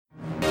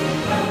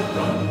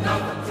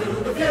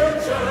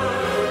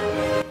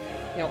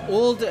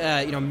Old,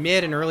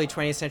 mid and early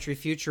 20th century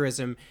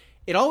futurism,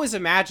 it always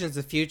imagines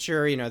the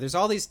future, there's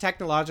all these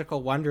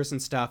technological wonders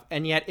and stuff,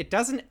 and yet it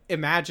doesn't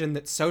imagine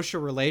that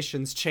social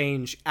relations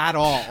change at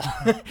all.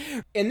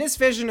 In this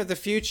vision of the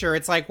future,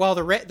 it's like, well,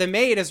 the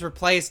maid has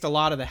replaced a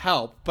lot of the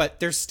help, but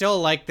there's still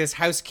like this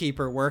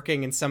housekeeper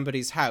working in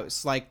somebody's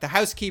house. Like the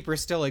housekeeper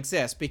still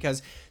exists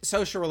because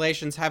social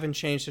relations haven't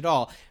changed at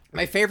all.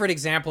 My favorite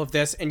example of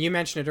this, and you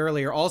mentioned it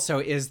earlier also,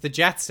 is the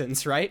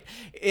Jetsons, right?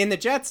 In the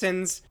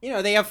Jetsons,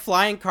 they have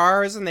flying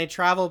cars and they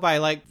travel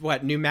by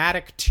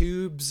pneumatic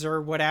tubes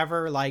or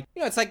whatever.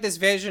 It's like this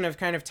vision of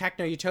kind of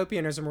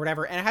techno-utopianism or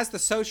whatever. And it has the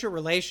social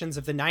relations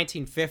of the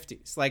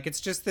 1950s. It's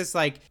just this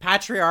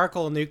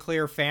patriarchal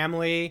nuclear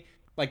family.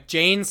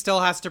 Jane still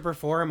has to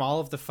perform all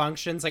of the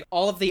functions,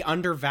 all of the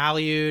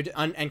undervalued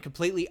and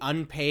completely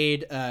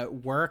unpaid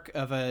work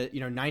of a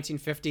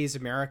 1950s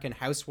American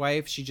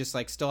housewife. She just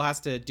still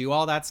has to do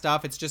all that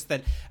stuff. It's just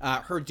that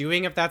her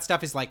doing of that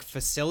stuff is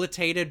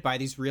facilitated by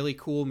these really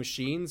cool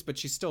machines, but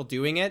she's still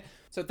doing it.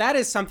 So that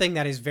is something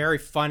that is very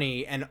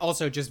funny and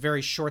also just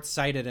very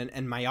short-sighted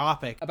and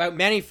myopic about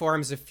many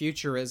forms of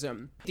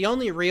futurism. The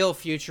only real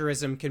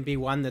futurism can be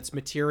one that's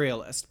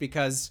materialist,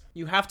 because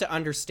you have to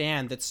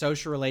understand that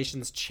social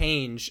relations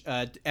change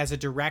as a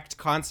direct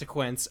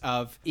consequence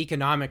of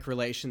economic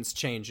relations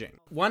changing.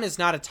 One is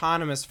not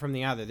autonomous from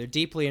the other. They're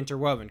deeply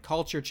interwoven.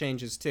 Culture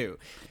changes too.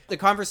 The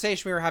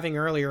conversation we were having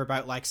earlier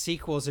about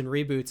sequels and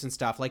reboots and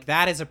stuff,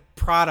 that is a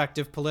product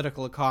of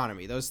political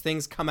economy. Those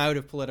things come out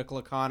of political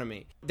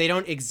economy. They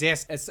don't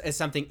exist as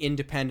something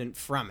independent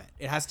from it.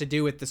 It has to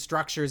do with the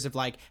structures of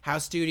how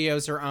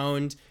studios are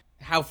owned,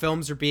 how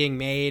films are being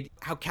made,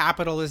 how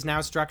capital is now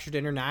structured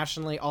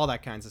internationally, all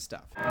that kinds of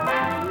stuff.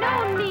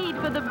 No need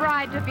for the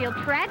bride to feel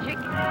tragic.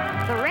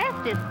 The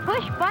rest is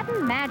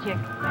push-button magic.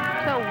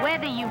 So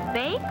whether you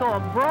bake or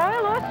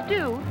broil or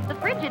stew, the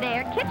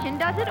Frigidaire kitchen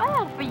does it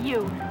all for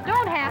you.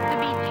 Don't have to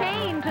be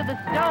chained to the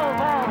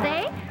stove all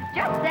day.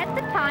 Just set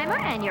the timer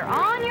and you're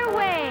on your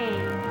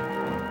way.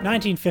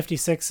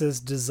 1956's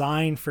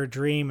Design for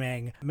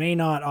Dreaming may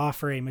not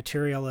offer a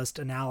materialist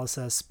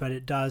analysis, but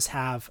it does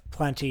have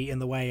plenty in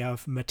the way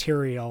of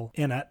material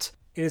in it.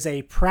 It is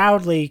a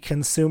proudly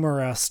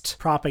consumerist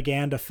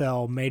propaganda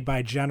film made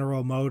by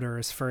General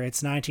Motors for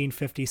its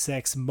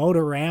 1956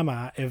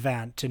 Motorama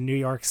event in New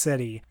York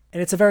City.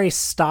 And it's a very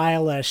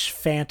stylish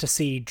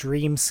fantasy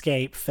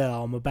dreamscape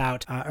film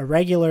about a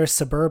regular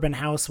suburban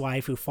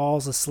housewife who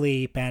falls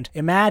asleep and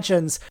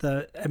imagines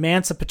the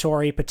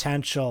emancipatory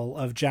potential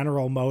of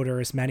General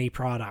Motors' many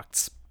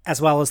products,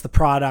 as well as the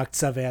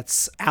products of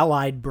its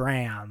allied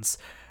brands.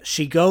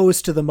 She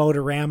goes to the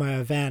Motorama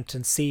event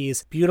and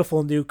sees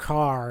beautiful new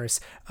cars,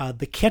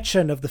 the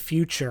kitchen of the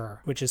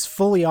future, which is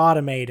fully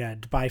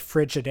automated by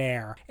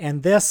Frigidaire.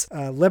 And this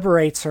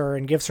liberates her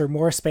and gives her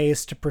more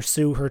space to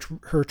pursue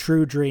her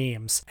true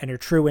dreams and her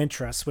true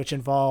interests, which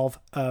involve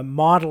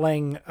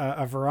modeling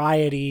a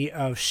variety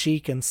of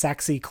chic and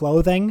sexy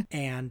clothing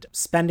and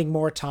spending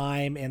more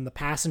time in the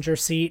passenger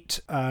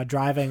seat,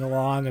 driving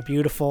along a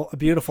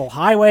beautiful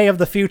highway of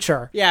the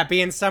future. Yeah,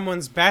 being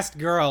someone's best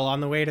girl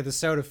on the way to the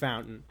soda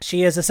fountain.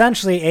 She is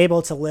essentially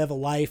able to live a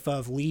life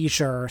of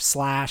leisure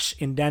 /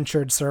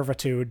 indentured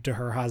servitude to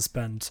her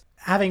husband,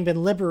 having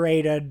been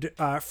liberated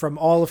from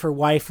all of her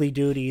wifely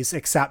duties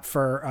except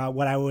for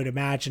what I would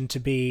imagine to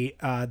be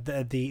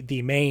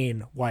the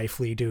main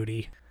wifely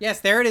duty. Yes,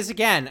 there it is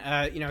again.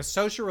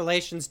 Social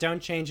relations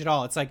don't change at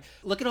all. It's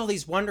look at all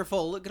these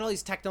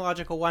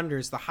technological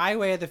wonders, the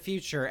highway of the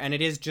future, and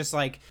it is just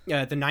the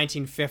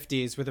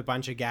 1950s with a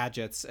bunch of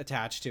gadgets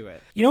attached to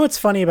it. You know what's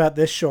funny about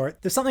this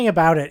short? There's something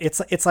about it.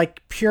 It's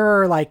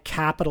pure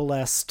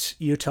capitalist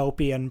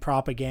utopian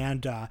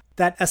propaganda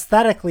that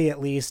aesthetically at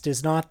least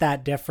is not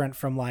that different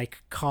from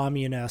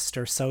communist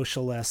or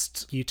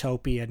socialist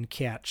utopian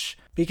kitsch.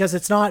 Because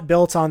it's not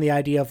built on the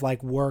idea of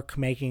work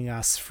making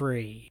us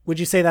free. Would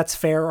you say that's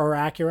fair or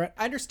accurate?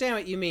 I understand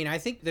what you mean. I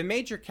think the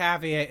major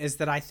caveat is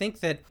that I think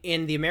that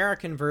in the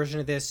American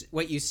version of this,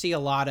 what you see a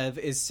lot of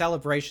is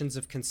celebrations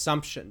of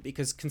consumption,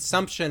 because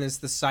consumption is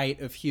the site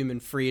of human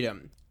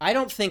freedom. I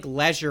don't think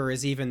leisure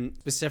is even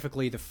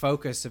specifically the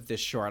focus of this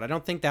short. I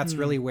don't think that's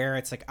really where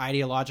its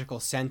ideological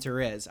center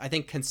is. I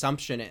think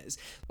consumption is.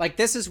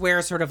 This is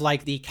where sort of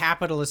the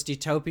capitalist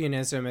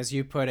utopianism, as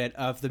you put it,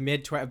 of the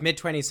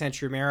mid-20th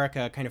century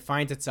America kind of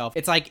finds itself.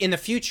 It's in the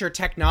future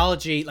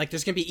technology,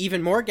 there's going to be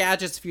even more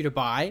gadgets for you to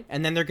buy,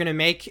 and then they're going to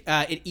make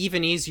it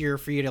even easier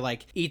for you to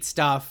eat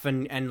stuff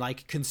and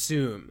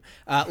consume.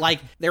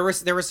 There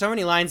were so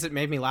many lines that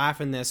made me laugh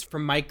in this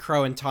from Mike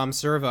Crow and Tom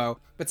Servo.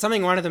 But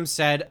something one of them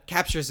said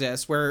captures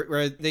this,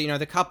 where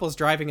the couple's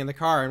driving in the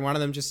car, and one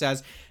of them just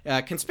says,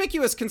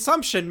 "Conspicuous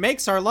consumption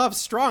makes our love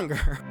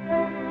stronger."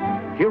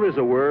 Here is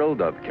a world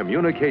of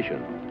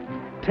communication,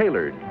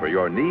 tailored for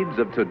your needs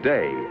of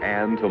today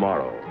and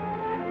tomorrow,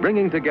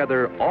 bringing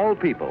together all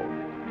people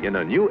in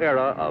a new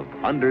era of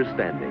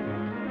understanding.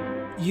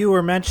 You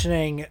were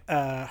mentioning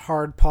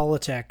hard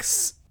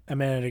politics a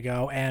minute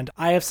ago, and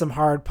I have some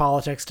hard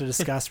politics to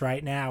discuss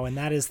right now, and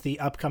that is the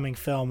upcoming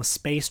film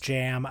Space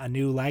Jam: A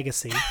New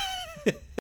Legacy.